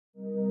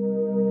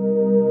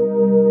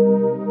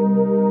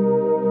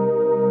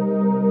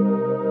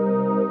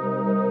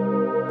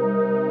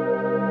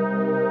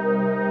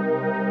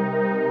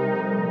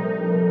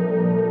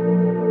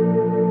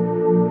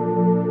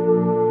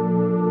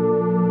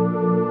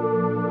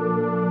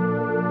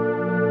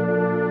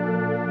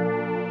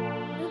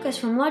Chris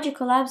from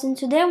Logical Labs, and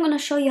today I'm going to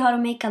show you how to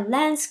make a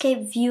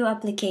landscape view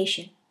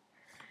application.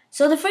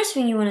 So the first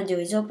thing you want to do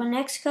is open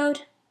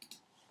Xcode,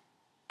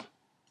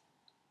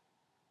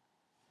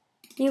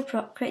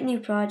 create new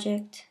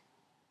project,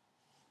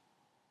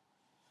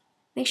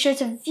 make sure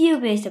it's a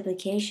view-based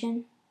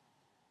application,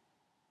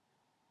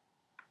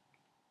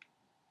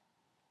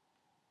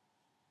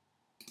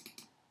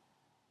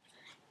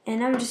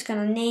 and I'm just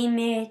going to name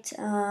it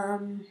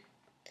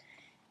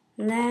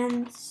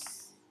landscape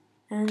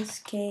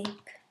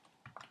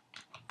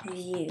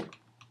view.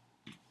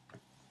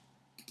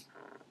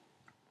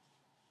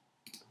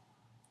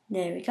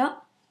 There we go.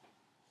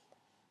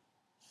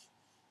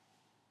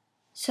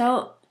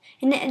 So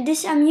in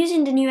this, I'm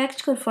using the new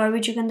Xcode 4,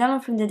 which you can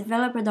download from the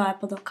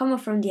developer.apple.com or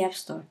from the App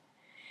Store.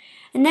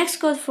 In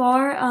Xcode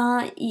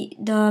 4,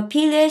 the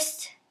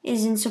plist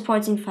is in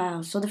supporting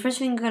files. So the first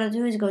thing you gotta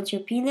do is go to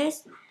your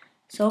plist.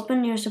 So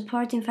open your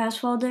supporting files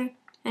folder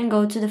and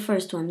go to the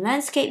first one,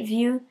 landscape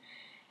view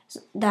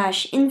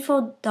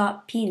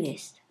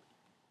 -info.plist.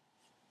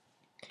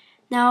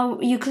 Now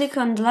you click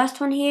on the last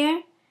one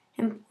here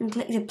and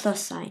click the plus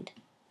sign.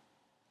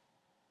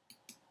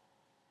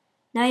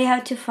 Now you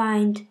have to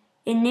find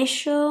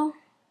initial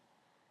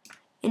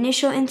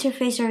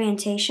interface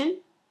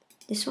orientation,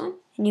 this one,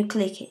 and you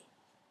click it.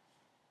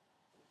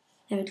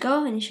 There we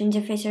go, initial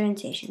interface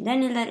orientation.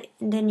 Then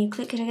you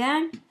click it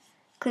again.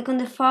 Click on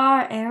the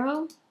far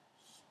arrow,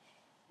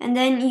 and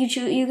then you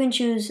can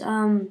choose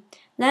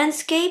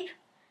landscape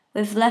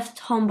with left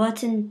home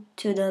button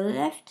to the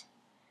left,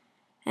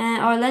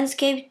 or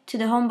landscape to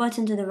the home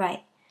button to the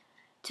right.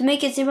 To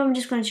make it simple, I'm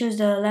just going to choose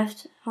the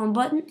left home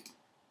button,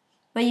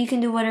 but you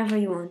can do whatever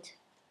you want.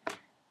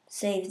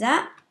 Save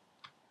that.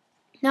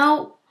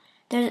 Now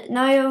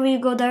we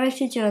go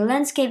directly to your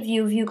landscape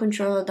view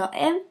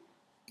controller.m.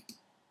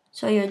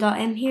 So your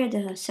 .m here,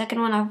 the second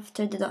one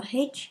after the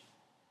 .h.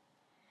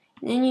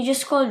 Then you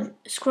just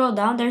scroll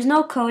down. There's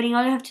no coding.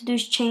 All you have to do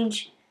is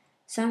change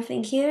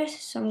something here.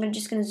 So I'm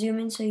just going to zoom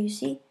in so you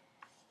see.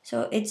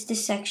 So it's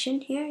this section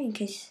here in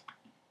case.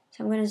 So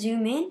I'm going to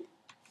zoom in.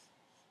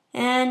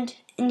 And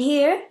in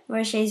here,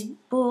 where it says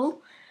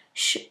bool,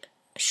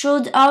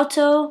 should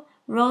auto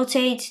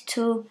rotate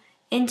to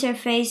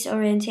interface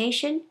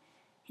orientation.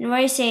 And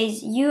where it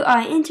says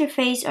UI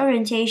interface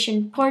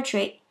orientation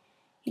portrait,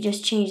 you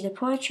just change the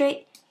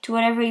portrait to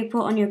whatever you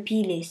put on your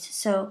plist.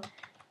 So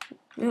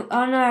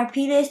on our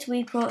plist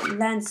we put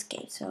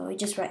landscape, so we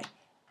just write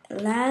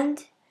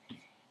land,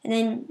 and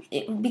then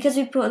because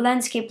we put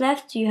landscape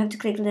left, you have to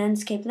click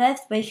landscape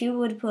left, but if you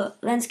would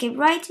put landscape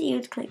right, you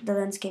would click the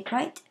landscape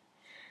right.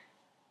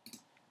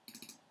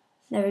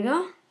 There we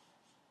go.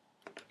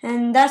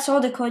 And that's all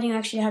the coding you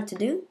actually have to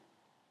do.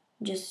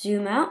 Just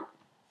zoom out,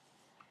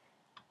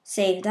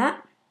 save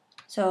that,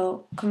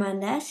 so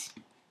Command S.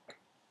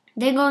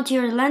 Then go to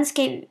your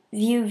landscape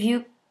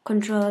view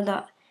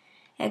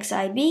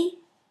controller.xib.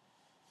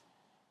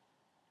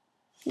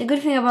 The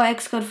good thing about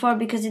Xcode 4,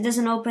 because it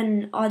doesn't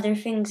open other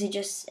things, it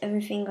just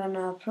everything on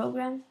a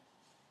program.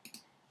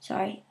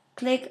 Sorry,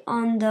 click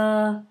on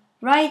the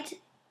right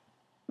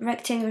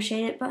rectangle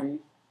shaded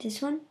button, this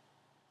one,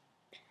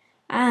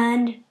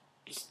 and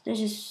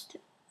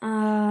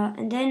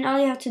and then all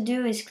you have to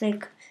do is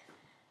click.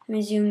 Let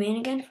me zoom in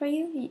again for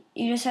you.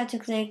 You just have to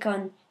click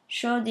on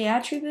show the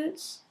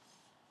attributes.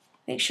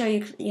 Make sure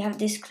you have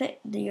this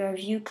your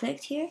view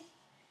clicked here,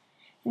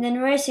 and then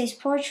where it says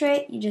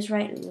portrait, you just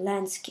write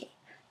landscape.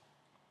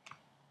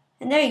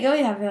 And there you go,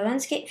 you have your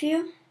landscape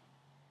view.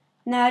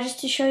 Now just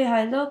to show you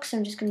how it looks,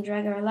 I'm just going to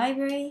drag our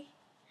library.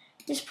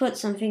 Just put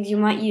some things you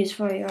might use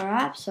for your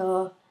app.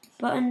 So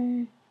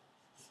button,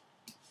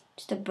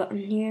 just a button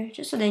here,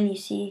 just so then you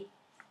see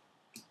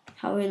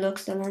how it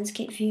looks, the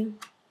landscape view.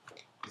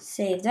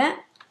 Save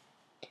that.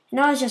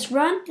 Now let's just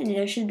run, and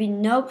there should be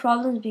no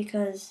problems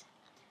because,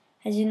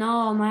 as you know,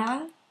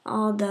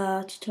 all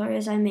the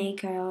tutorials I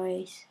make are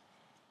always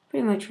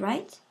pretty much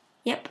right.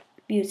 Yep,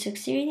 you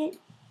succeeded.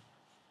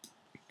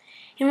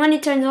 And when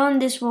it turns on,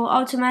 this will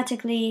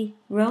automatically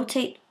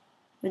rotate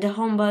with the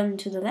home button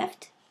to the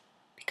left,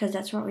 because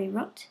that's what we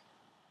wrote.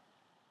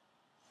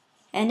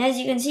 And as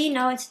you can see,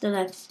 now it's the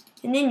left.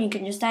 And then you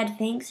can just add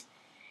things.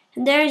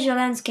 And there is your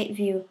landscape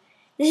view.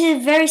 This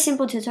is a very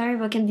simple tutorial,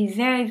 but can be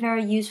very,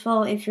 very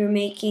useful if you're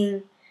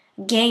making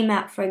a game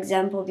app, for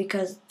example,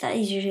 because that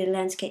is usually a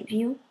landscape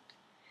view.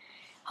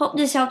 Hope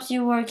this helps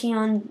you working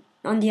on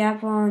the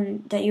app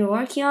that you're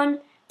working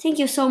on. Thank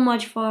you so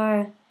much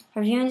for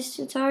viewing this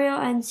tutorial,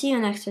 and see you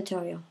next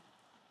tutorial.